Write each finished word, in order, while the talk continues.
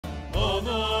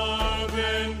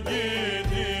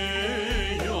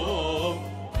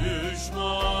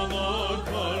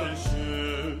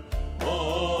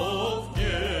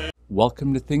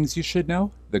Welcome to Things You Should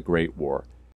Know, the Great War.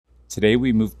 Today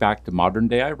we move back to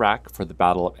modern-day Iraq for the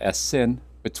Battle of Sinn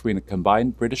between a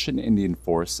combined British and Indian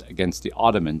force against the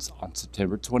Ottomans on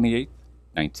September 28,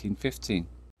 1915.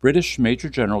 British Major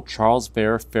General Charles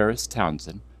Vere Ferrers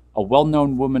Townshend, a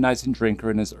well-known womanizing drinker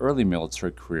in his early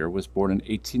military career, was born in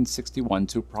 1861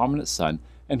 to a prominent son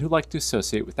and who liked to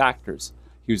associate with actors.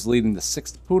 He was leading the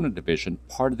 6th Poona Division,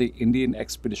 part of the Indian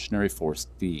Expeditionary Force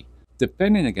D.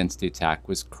 Defending against the attack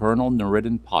was Colonel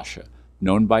Nureddin Pasha,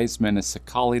 known by his men as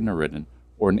Sakali Nureddin,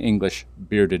 or in English,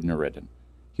 Bearded Nureddin.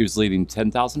 He was leading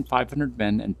 10,500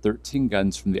 men and 13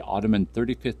 guns from the Ottoman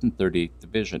 35th and 38th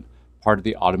Division, part of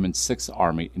the Ottoman 6th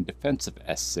Army in defense of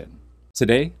Sinn.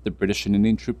 Today, the British and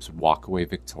Indian troops walk away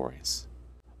victorious.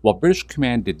 While British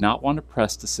command did not want to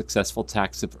press the successful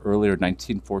attacks of earlier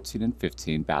 1914 and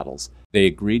 15 battles, they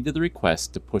agreed to the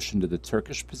request to push into the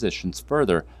Turkish positions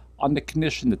further on the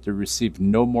condition that they received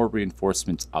no more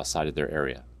reinforcements outside of their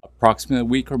area. Approximately a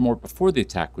week or more before the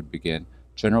attack would begin,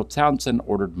 General Townshend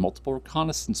ordered multiple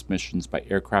reconnaissance missions by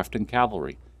aircraft and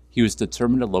cavalry. He was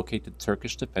determined to locate the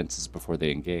Turkish defenses before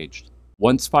they engaged.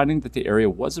 Once finding that the area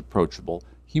was approachable,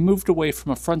 he moved away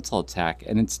from a frontal attack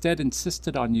and instead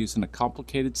insisted on using a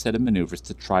complicated set of maneuvers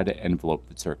to try to envelope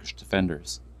the Turkish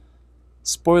defenders.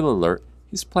 Spoiler alert,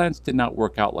 his plans did not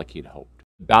work out like he'd hoped.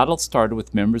 The battle started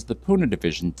with members of the Poona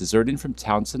Division deserting from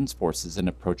Townshend's forces and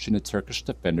approaching the Turkish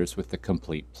defenders with the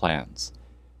complete plans.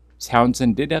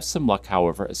 Townshend did have some luck,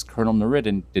 however, as Colonel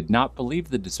Nureddin did not believe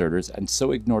the deserters and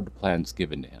so ignored the plans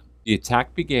given to him. The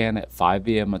attack began at 5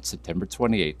 a.m. on September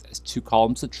 28th as two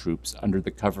columns of troops under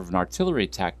the cover of an artillery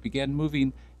attack began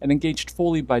moving and engaged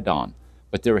fully by dawn,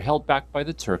 but they were held back by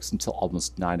the Turks until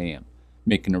almost 9 a.m.,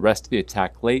 making the rest of the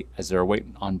attack late as they were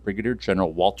waiting on Brigadier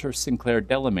General Walter Sinclair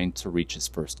Delamain to reach his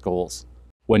first goals.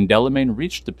 When Delamain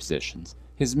reached the positions,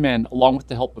 his men, along with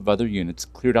the help of other units,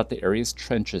 cleared out the area's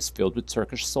trenches filled with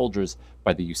Turkish soldiers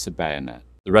by the use of bayonet.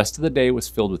 The rest of the day was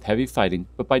filled with heavy fighting,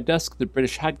 but by dusk the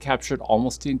British had captured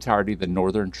almost the entirety of the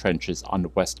northern trenches on the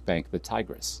west bank of the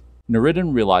Tigris.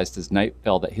 Nureddin realized as night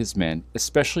fell that his men,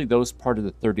 especially those part of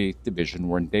the 38th Division,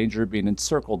 were in danger of being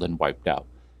encircled and wiped out.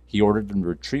 He ordered them to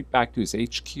retreat back to his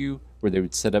HQ, where they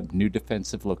would set up new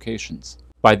defensive locations.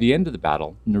 By the end of the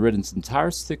battle, Nureddin's entire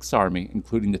 6th Army,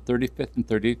 including the 35th and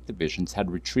 38th Divisions,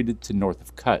 had retreated to north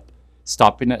of Kut,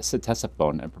 stopping at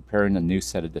Ctesiphon and preparing a new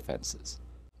set of defenses.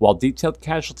 While detailed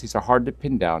casualties are hard to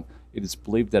pin down, it is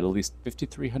believed that at least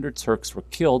 5,300 Turks were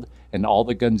killed and all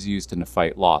the guns used in the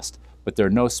fight lost, but there are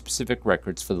no specific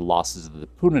records for the losses of the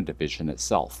Poona Division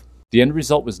itself. The end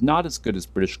result was not as good as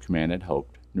British command had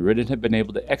hoped. Nureddin had been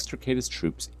able to extricate his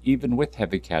troops, even with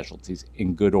heavy casualties,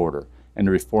 in good order, and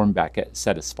to reform back at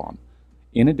Ctesiphon.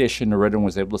 In addition, Nureddin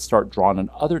was able to start drawing on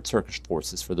other Turkish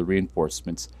forces for the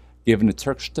reinforcements, giving the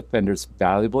Turkish defenders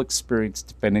valuable experience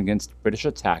defending against British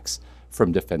attacks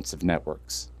from defensive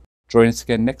networks. Join us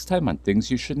again next time on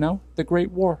Things You Should Know, the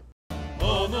Great War.